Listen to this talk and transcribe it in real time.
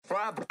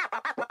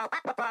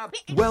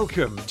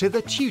Welcome to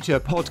the Tutor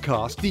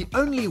Podcast, the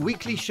only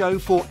weekly show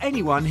for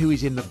anyone who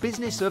is in the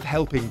business of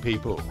helping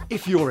people.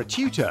 If you're a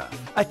tutor,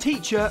 a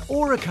teacher,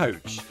 or a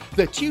coach,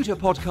 the Tutor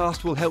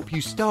Podcast will help you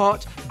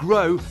start,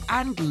 grow,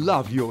 and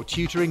love your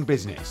tutoring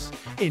business.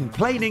 In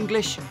plain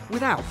English,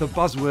 without the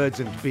buzzwords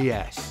and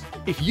BS.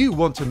 If you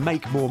want to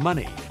make more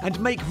money and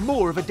make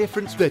more of a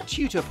difference, the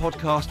Tutor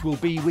Podcast will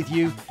be with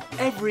you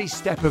every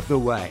step of the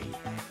way.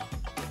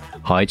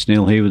 Hi, it's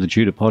Neil here with the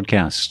Tutor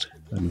Podcast,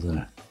 and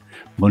the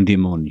Monday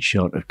morning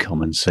shot of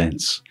common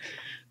sense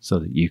so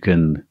that you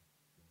can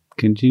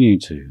continue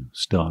to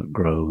start,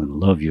 grow, and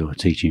love your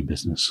teaching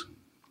business.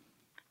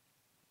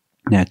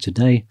 Now,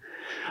 today,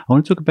 I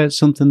want to talk about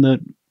something that,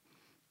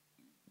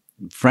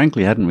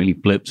 frankly, hadn't really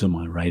blipped on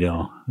my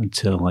radar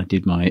until I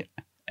did my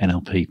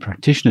NLP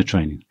practitioner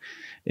training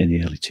in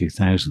the early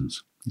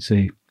 2000s. You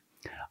see,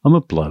 I'm a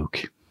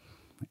bloke,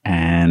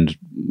 and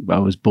I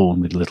was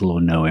born with little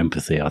or no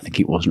empathy. I think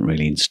it wasn't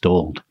really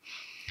installed.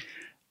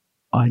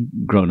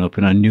 I'd grown up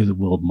and I knew the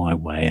world my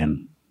way,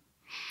 and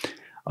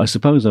I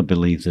suppose I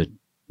believe that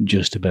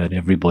just about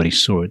everybody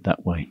saw it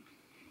that way.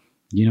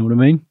 You know what I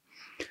mean?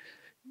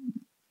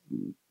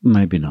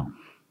 Maybe not.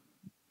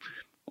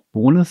 But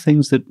one of the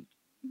things that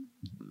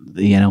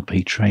the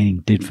NLP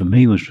training did for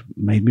me was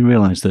made me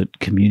realize that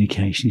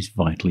communication is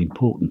vitally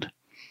important.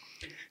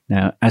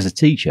 Now, as a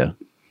teacher,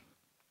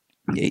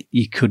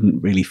 you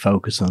couldn't really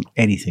focus on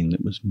anything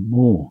that was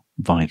more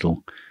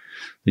vital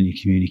than your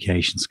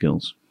communication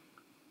skills,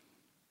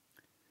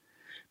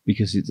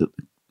 because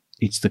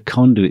it's the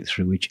conduit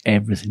through which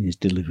everything is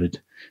delivered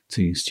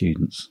to your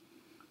students.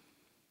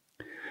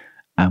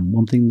 And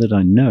one thing that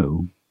I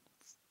know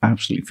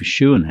absolutely for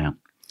sure now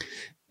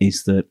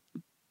is that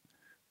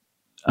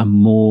a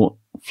more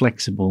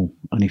flexible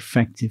and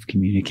effective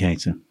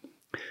communicator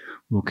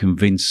will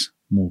convince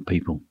more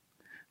people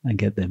and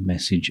get their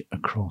message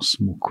across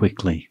more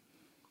quickly.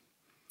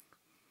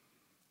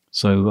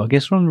 So I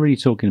guess what I'm really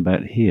talking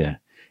about here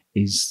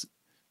is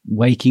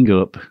waking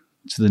up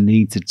to the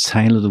need to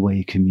tailor the way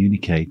you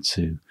communicate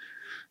to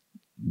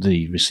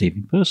the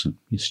receiving person,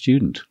 your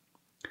student.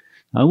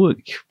 I work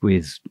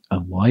with a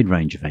wide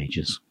range of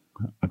ages.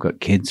 I've got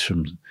kids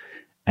from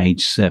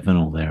age 7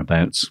 or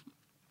thereabouts,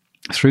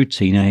 through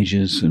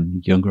teenagers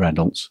and younger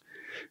adults,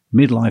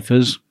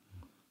 midlifers.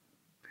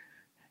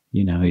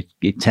 You know,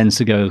 it tends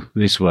to go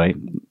this way.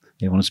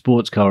 They want a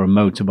sports car, a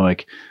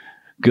motorbike,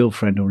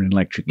 girlfriend, or an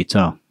electric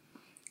guitar.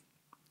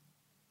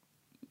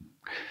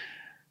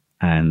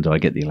 And I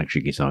get the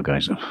electric guitar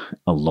guys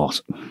a lot.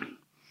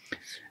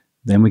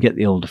 Then we get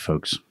the older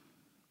folks.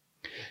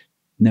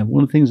 Now,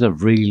 one of the things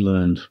I've really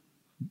learned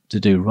to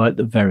do right at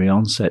the very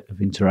onset of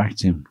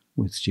interacting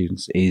with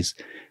students is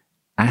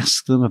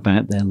ask them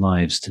about their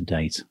lives to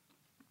date,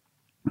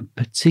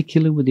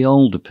 particularly with the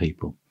older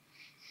people.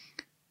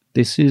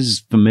 This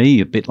is, for me,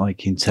 a bit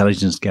like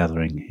intelligence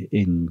gathering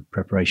in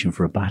preparation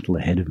for a battle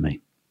ahead of me.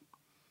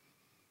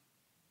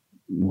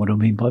 What do I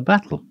mean by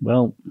battle?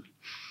 Well,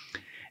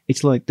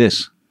 it's like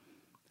this.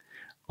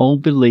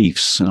 Old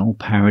beliefs and old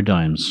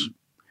paradigms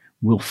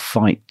will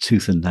fight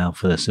tooth and nail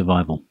for their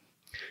survival,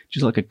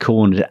 just like a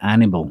cornered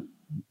animal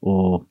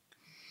or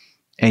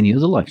any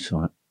other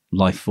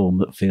life form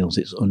that feels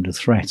it's under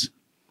threat.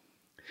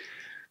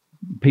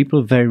 People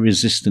are very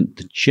resistant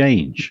to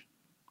change.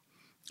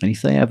 And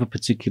if they have a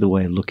particular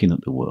way of looking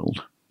at the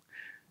world,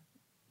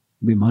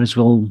 we might as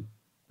well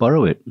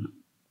borrow it,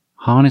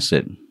 harness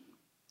it,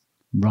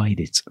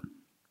 ride it.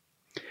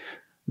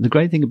 The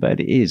great thing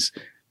about it is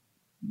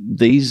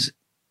these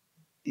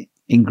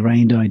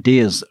ingrained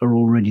ideas are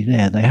already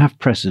there. They have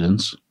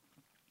precedence.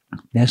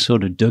 They're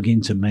sort of dug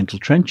into mental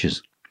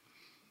trenches.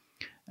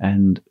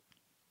 And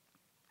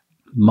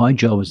my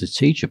job as a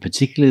teacher,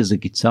 particularly as a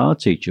guitar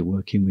teacher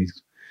working with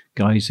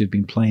guys who've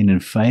been playing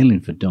and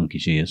failing for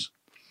donkey's years,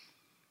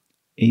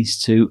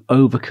 is to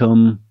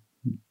overcome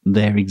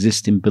their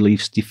existing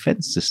beliefs,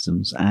 defense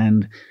systems,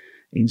 and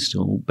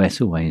install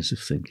better ways of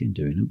thinking,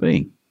 doing, and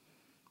being.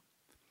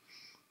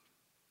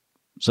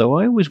 So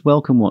I always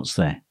welcome what's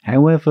there,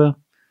 however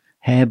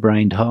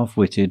harebrained,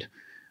 half-witted,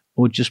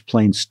 or just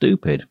plain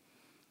stupid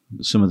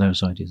some of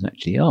those ideas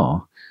actually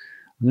are.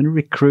 I'm going to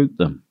recruit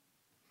them,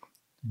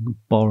 I'm going to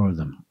borrow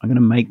them, I'm going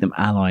to make them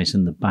allies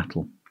in the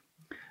battle.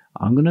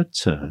 I'm going to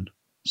turn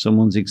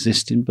someone's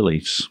existing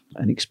beliefs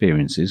and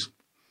experiences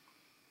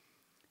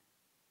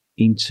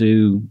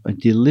into a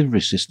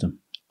delivery system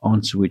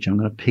onto which I'm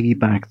going to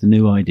piggyback the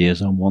new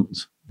ideas I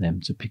want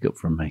them to pick up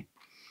from me.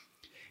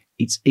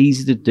 It's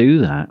easy to do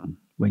that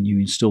when you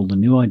install the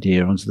new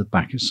idea onto the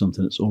back of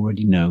something that's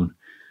already known,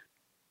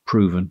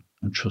 proven,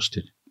 and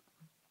trusted.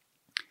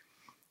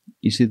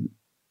 You see,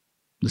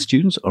 the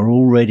students are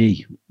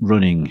already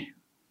running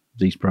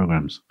these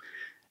programs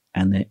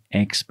and they're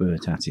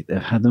expert at it.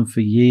 They've had them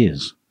for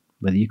years,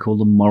 whether you call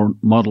them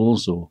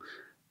models or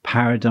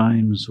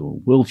paradigms or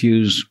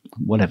worldviews,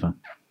 whatever.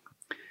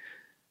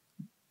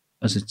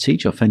 As a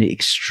teacher, I find it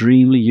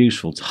extremely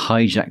useful to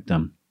hijack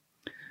them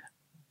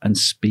and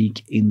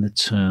speak in the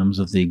terms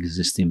of the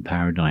existing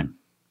paradigm.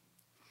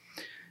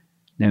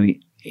 Now,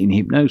 in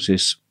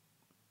hypnosis,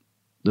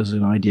 there's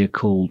an idea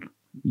called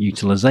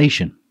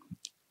utilization.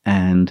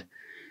 And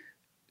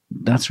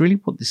that's really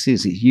what this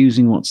is. It's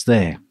using what's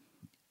there.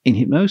 In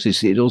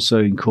hypnosis, it also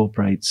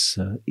incorporates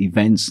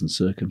events and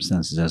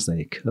circumstances as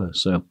they occur.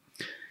 So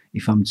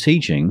if I'm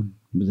teaching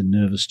with a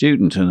nervous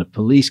student and a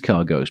police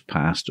car goes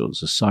past or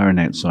there's a siren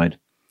outside,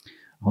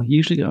 I'll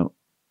usually go,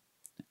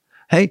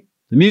 "Hey,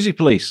 the music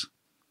police."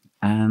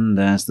 And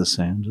as the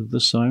sound of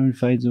the siren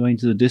fades away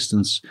into the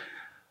distance,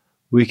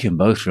 we can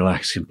both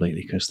relax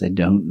completely because they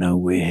don't know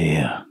we're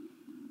here.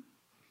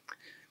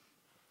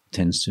 It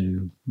tends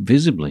to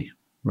visibly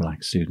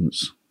relax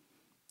students.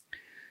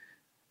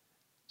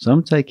 So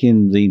I'm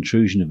taking the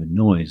intrusion of a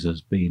noise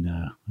as being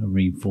a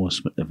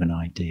reinforcement of an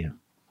idea.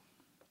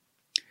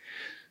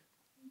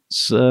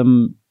 It's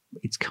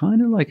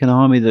kind of like an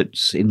army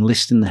that's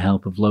enlisting the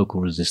help of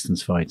local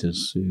resistance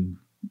fighters who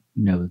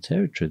know the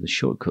territory, the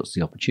shortcuts,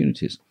 the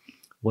opportunities.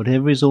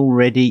 Whatever is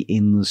already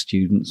in the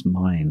student's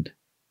mind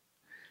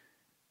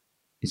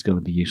is going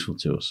to be useful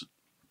to us.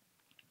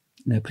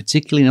 Now,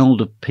 particularly in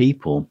older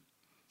people,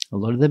 a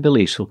lot of their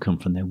beliefs will come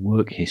from their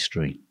work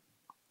history.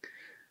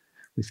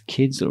 With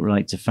kids that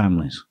relate to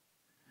families.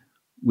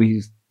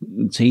 With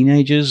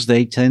teenagers,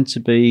 they tend to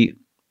be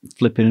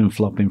flipping and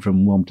flopping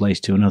from one place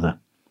to another.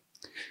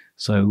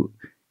 So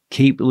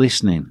keep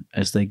listening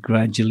as they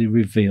gradually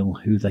reveal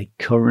who they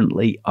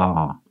currently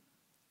are.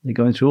 They're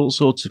going through all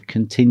sorts of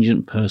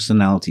contingent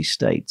personality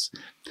states.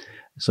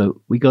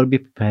 So we got to be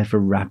prepared for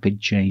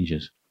rapid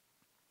changes.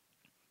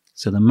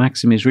 So the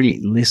maxim is really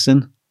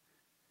listen,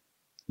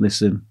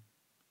 listen,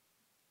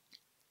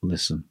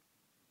 listen.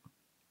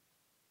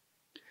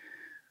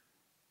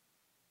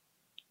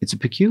 It's a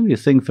peculiar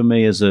thing for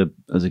me as a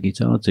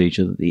guitar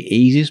teacher that the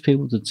easiest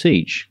people to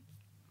teach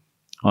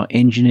are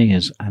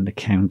engineers and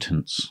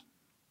accountants.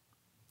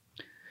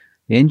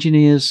 The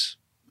engineers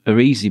are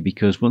easy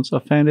because once I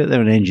found out they're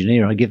an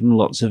engineer, I give them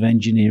lots of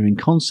engineering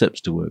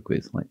concepts to work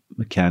with, like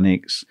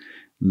mechanics,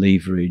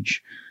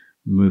 leverage,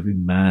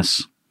 moving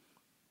mass,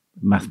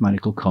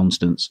 mathematical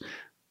constants,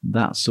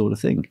 that sort of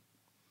thing.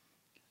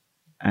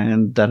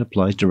 And that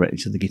applies directly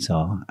to the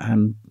guitar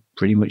and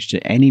pretty much to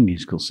any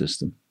musical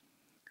system.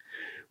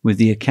 With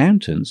the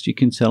accountants, you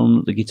can tell them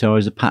that the guitar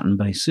is a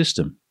pattern-based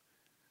system.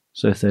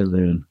 So if they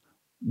learn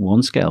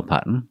one scale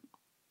pattern,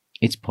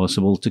 it's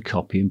possible to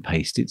copy and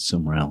paste it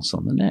somewhere else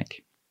on the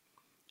neck.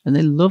 And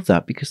they love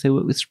that because they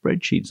work with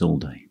spreadsheets all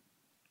day.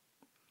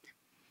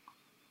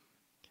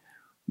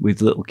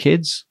 With little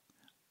kids,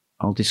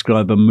 I'll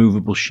describe a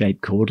movable shape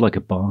chord like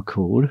a bar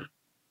chord,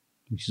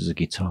 which is a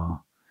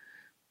guitar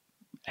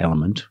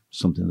element,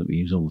 something that we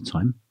use all the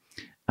time,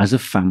 as a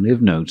family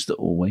of notes that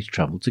always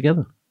travel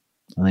together.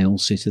 And they all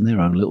sit in their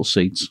own little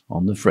seats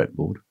on the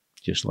fretboard,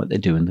 just like they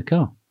do in the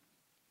car.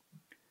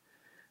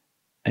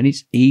 And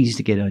it's easy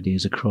to get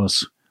ideas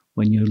across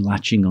when you're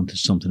latching onto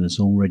something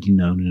that's already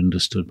known and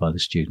understood by the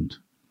student.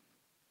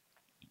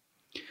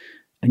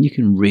 And you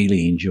can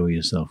really enjoy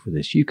yourself with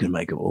this. You can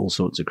make up all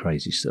sorts of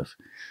crazy stuff.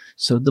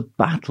 So the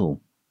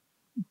battle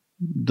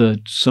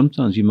that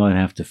sometimes you might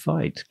have to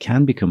fight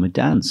can become a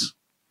dance.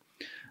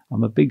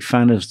 I'm a big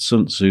fan of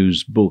Sun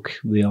Tzu's book,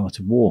 The Art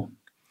of War,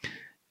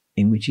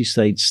 in which he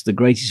states the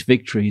greatest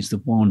victory is the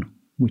one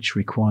which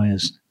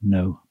requires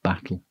no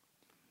battle.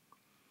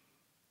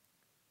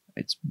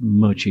 It's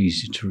much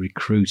easier to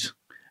recruit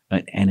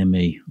an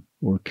enemy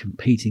or a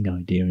competing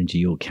idea into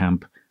your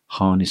camp,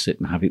 harness it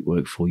and have it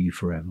work for you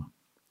forever.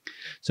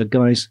 So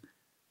guys,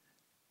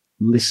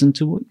 listen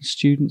to what your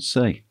students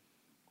say.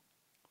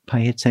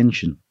 Pay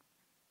attention.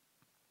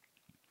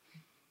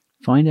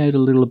 Find out a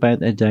little about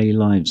their daily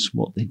lives,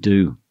 what they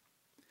do.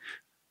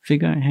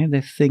 Figure out how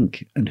they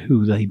think and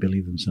who they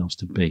believe themselves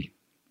to be.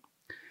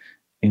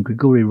 In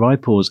Grigory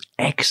Rypor's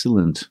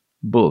excellent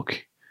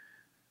book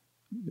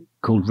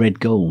called Red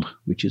Gold,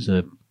 which is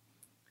an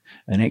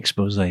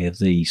expose of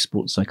the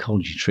sports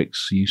psychology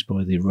tricks used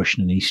by the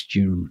Russian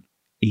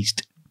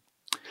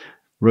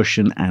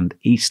and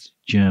East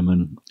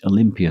German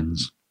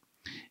Olympians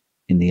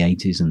in the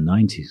 80s and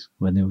 90s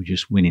when they were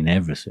just winning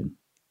everything.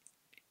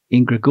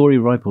 In Grigory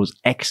Rypor's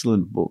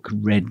excellent book,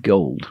 Red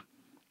Gold,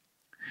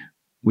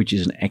 which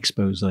is an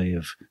expose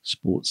of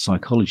sports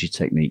psychology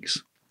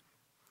techniques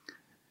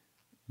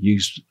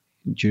used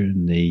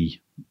during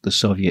the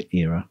Soviet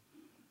era,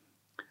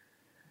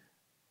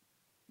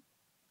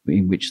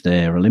 in which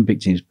their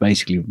Olympic teams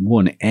basically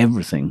won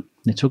everything.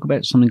 They talk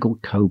about something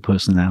called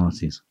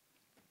co-personalities.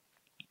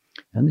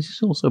 And this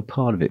is also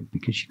part of it,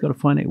 because you've got to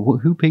find out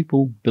who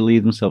people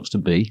believe themselves to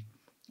be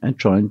and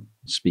try and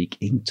speak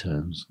in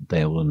terms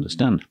they will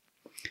understand.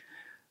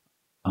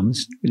 I'm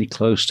listening really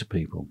close to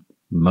people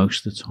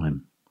most of the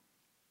time.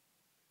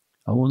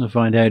 I want to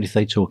find out if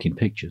they talk in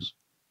pictures,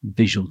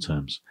 visual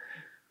terms,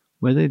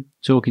 whether they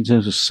talk in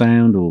terms of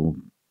sound or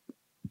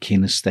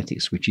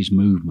kinesthetics, which is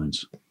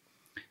movement.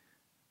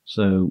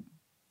 So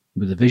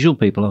with the visual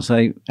people, I'll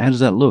say, how does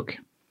that look?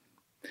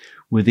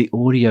 With the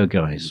audio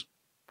guys,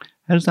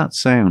 how does that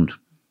sound?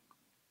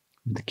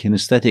 With the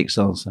kinesthetics,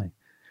 I'll say,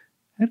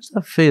 how does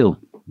that feel?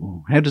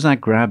 Or how does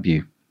that grab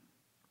you?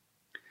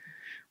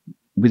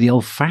 with the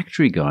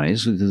olfactory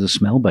guys, with the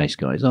smell-based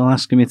guys, I'll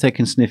ask them if they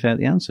can sniff out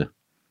the answer.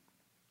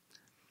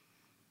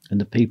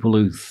 And the people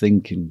who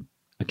think and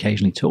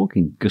occasionally talk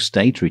in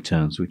gustatory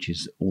terms, which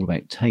is all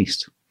about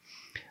taste,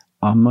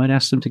 I might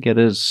ask them to get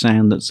a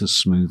sound that's as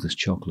smooth as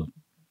chocolate.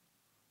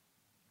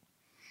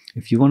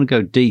 If you want to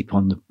go deep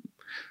on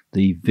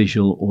the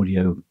visual,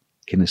 audio,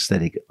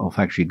 kinesthetic,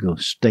 olfactory,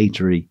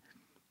 gustatory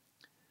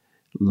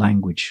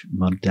language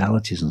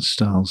modalities and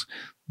styles,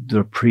 there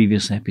are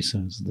previous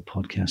episodes of the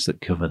podcast that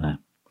cover that.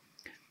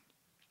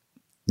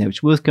 Now,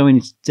 it's worth going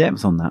into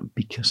depth on that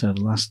because over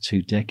the last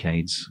 2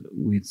 decades,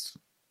 with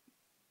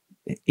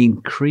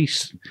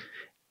increased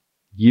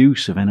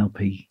use of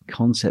NLP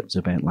concepts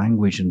about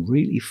language and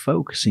really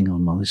focusing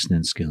on my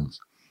listening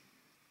skills,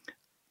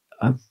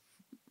 I've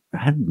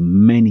had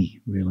many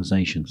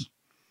realizations.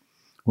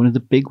 One of the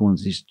big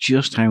ones is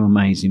just how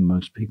amazing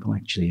most people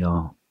actually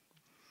are,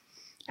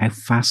 how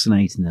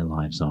fascinating their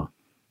lives are.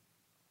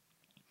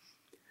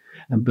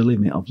 And believe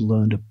me, I've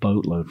learned a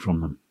boatload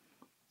from them,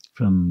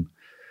 from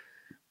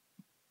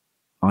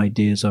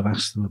ideas I've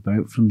asked them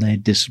about, from their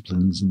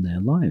disciplines and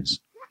their lives.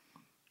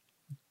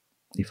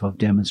 If I've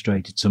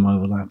demonstrated some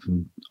overlap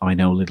and I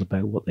know a little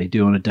about what they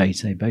do on a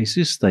day-to-day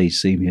basis, they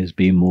see me as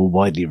being more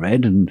widely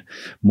read and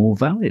more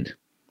valid.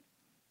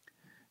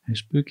 How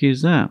spooky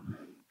is that?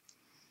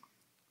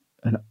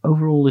 And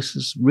overall, this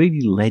has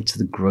really led to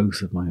the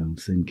growth of my own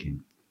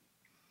thinking.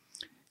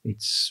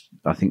 It's,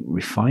 I think,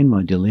 refined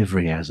my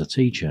delivery as a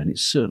teacher, and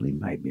it's certainly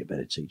made me a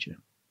better teacher.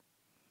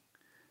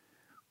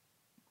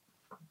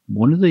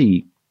 One of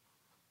the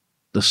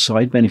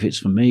side benefits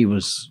for me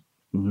was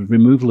the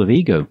removal of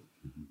ego.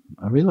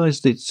 I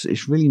realized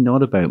it's really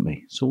not about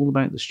me. It's all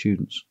about the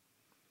students.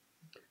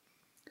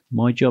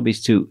 My job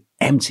is to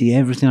empty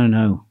everything I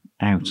know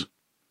out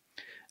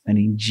and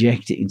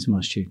inject it into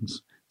my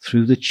students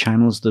through the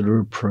channels that are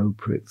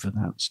appropriate for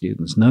that student.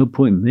 There's no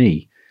point in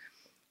me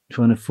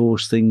trying to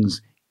force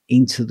things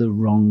into the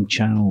wrong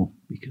channel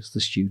because the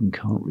student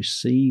can't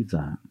receive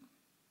that.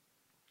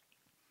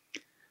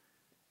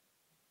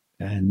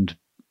 And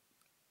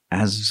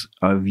as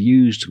I've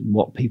used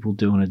what people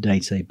do on a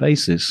day-to-day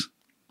basis,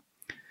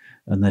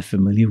 and they're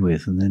familiar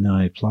with, and then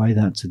I apply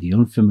that to the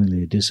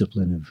unfamiliar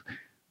discipline of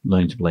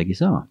learning to play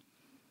guitar,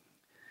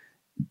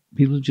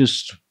 people are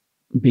just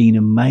being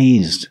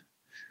amazed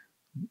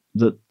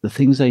that the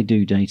things they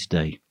do day to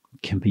day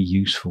can be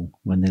useful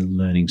when they're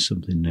learning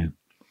something new.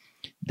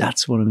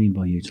 That's what I mean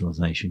by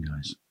utilization,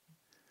 guys.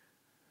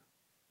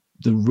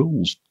 The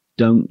rules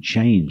don't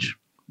change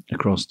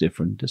across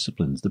different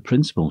disciplines. The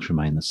principles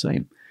remain the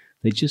same.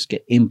 They just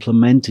get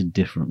implemented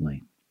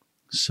differently.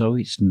 So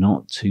it's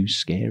not too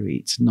scary.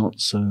 It's not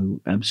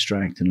so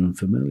abstract and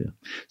unfamiliar.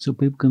 So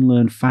people can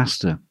learn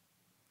faster.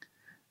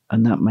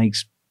 And that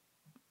makes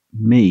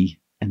me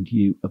and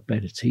you a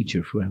better teacher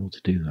if we're able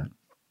to do that.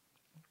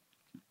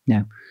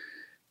 Now,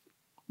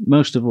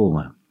 most of all,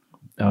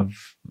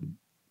 I've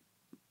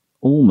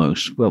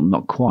almost, well,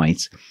 not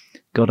quite,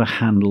 got a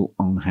handle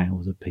on how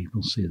other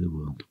people see the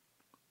world.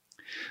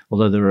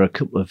 Although there are a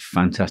couple of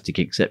fantastic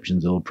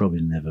exceptions I'll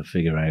probably never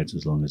figure out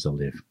as long as I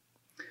live.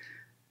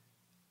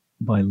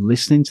 By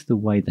listening to the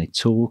way they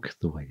talk,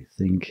 the way they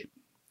think,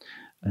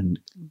 and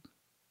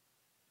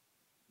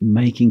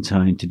making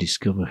time to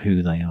discover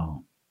who they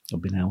are,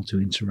 I've been able to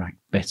interact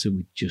better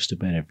with just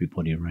about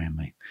everybody around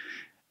me.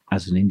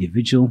 As an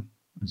individual,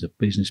 as a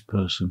business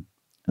person,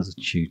 as a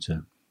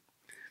tutor.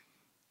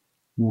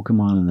 Walk a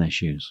mile in their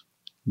shoes.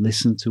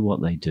 Listen to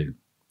what they do.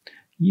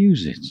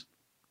 Use it.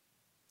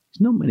 It's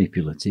not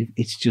manipulative,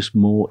 it's just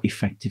more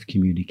effective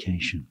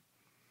communication.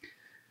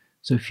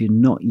 So if you're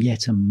not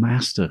yet a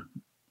master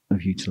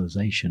of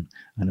utilization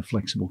and a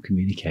flexible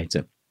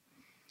communicator,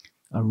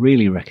 I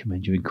really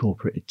recommend you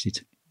incorporate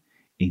it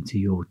into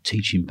your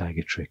teaching bag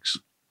of tricks,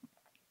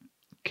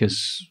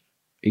 because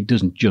it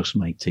doesn't just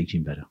make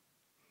teaching better.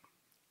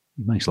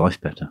 It makes life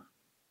better.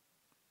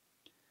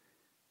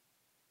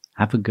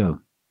 Have a go.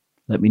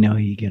 Let me know how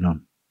you get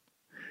on.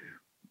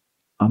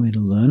 I'm here to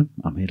learn.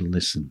 I'm here to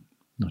listen,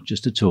 not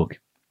just to talk.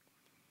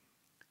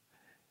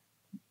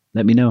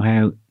 Let me know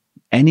how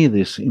any of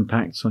this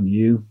impacts on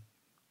you,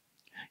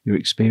 your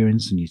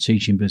experience and your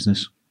teaching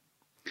business.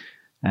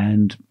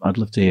 And I'd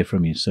love to hear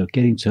from you. So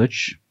get in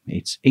touch.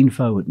 It's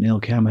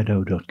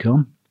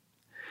info@neilcamedo.com.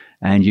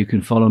 And you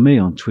can follow me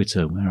on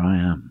Twitter, where I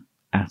am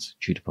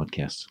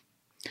 @TutorPodcast.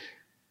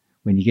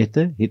 When you get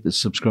there, hit the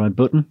subscribe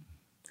button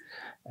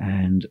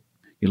and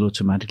you'll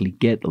automatically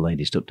get the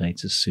latest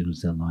updates as soon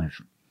as they're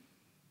live.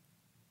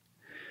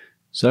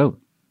 So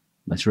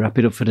let's wrap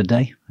it up for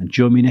today and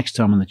join me next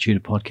time on the Tutor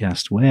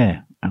Podcast,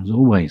 where, as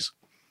always,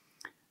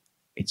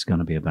 it's going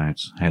to be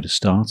about how to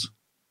start,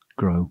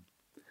 grow,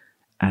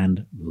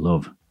 and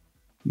love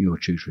your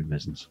tutoring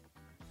business.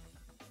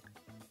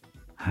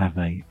 Have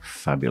a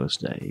fabulous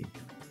day.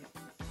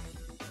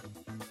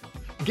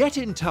 Get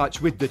in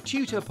touch with the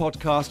Tutor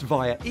Podcast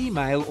via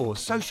email or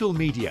social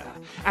media,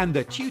 and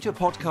the Tutor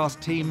Podcast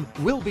team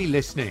will be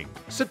listening.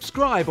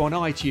 Subscribe on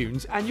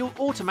iTunes and you'll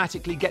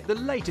automatically get the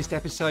latest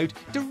episode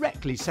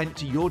directly sent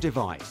to your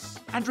device.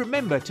 And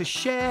remember to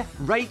share,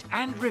 rate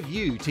and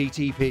review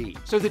TTP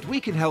so that we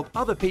can help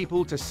other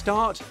people to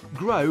start,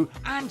 grow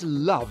and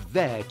love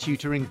their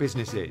tutoring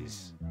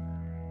businesses.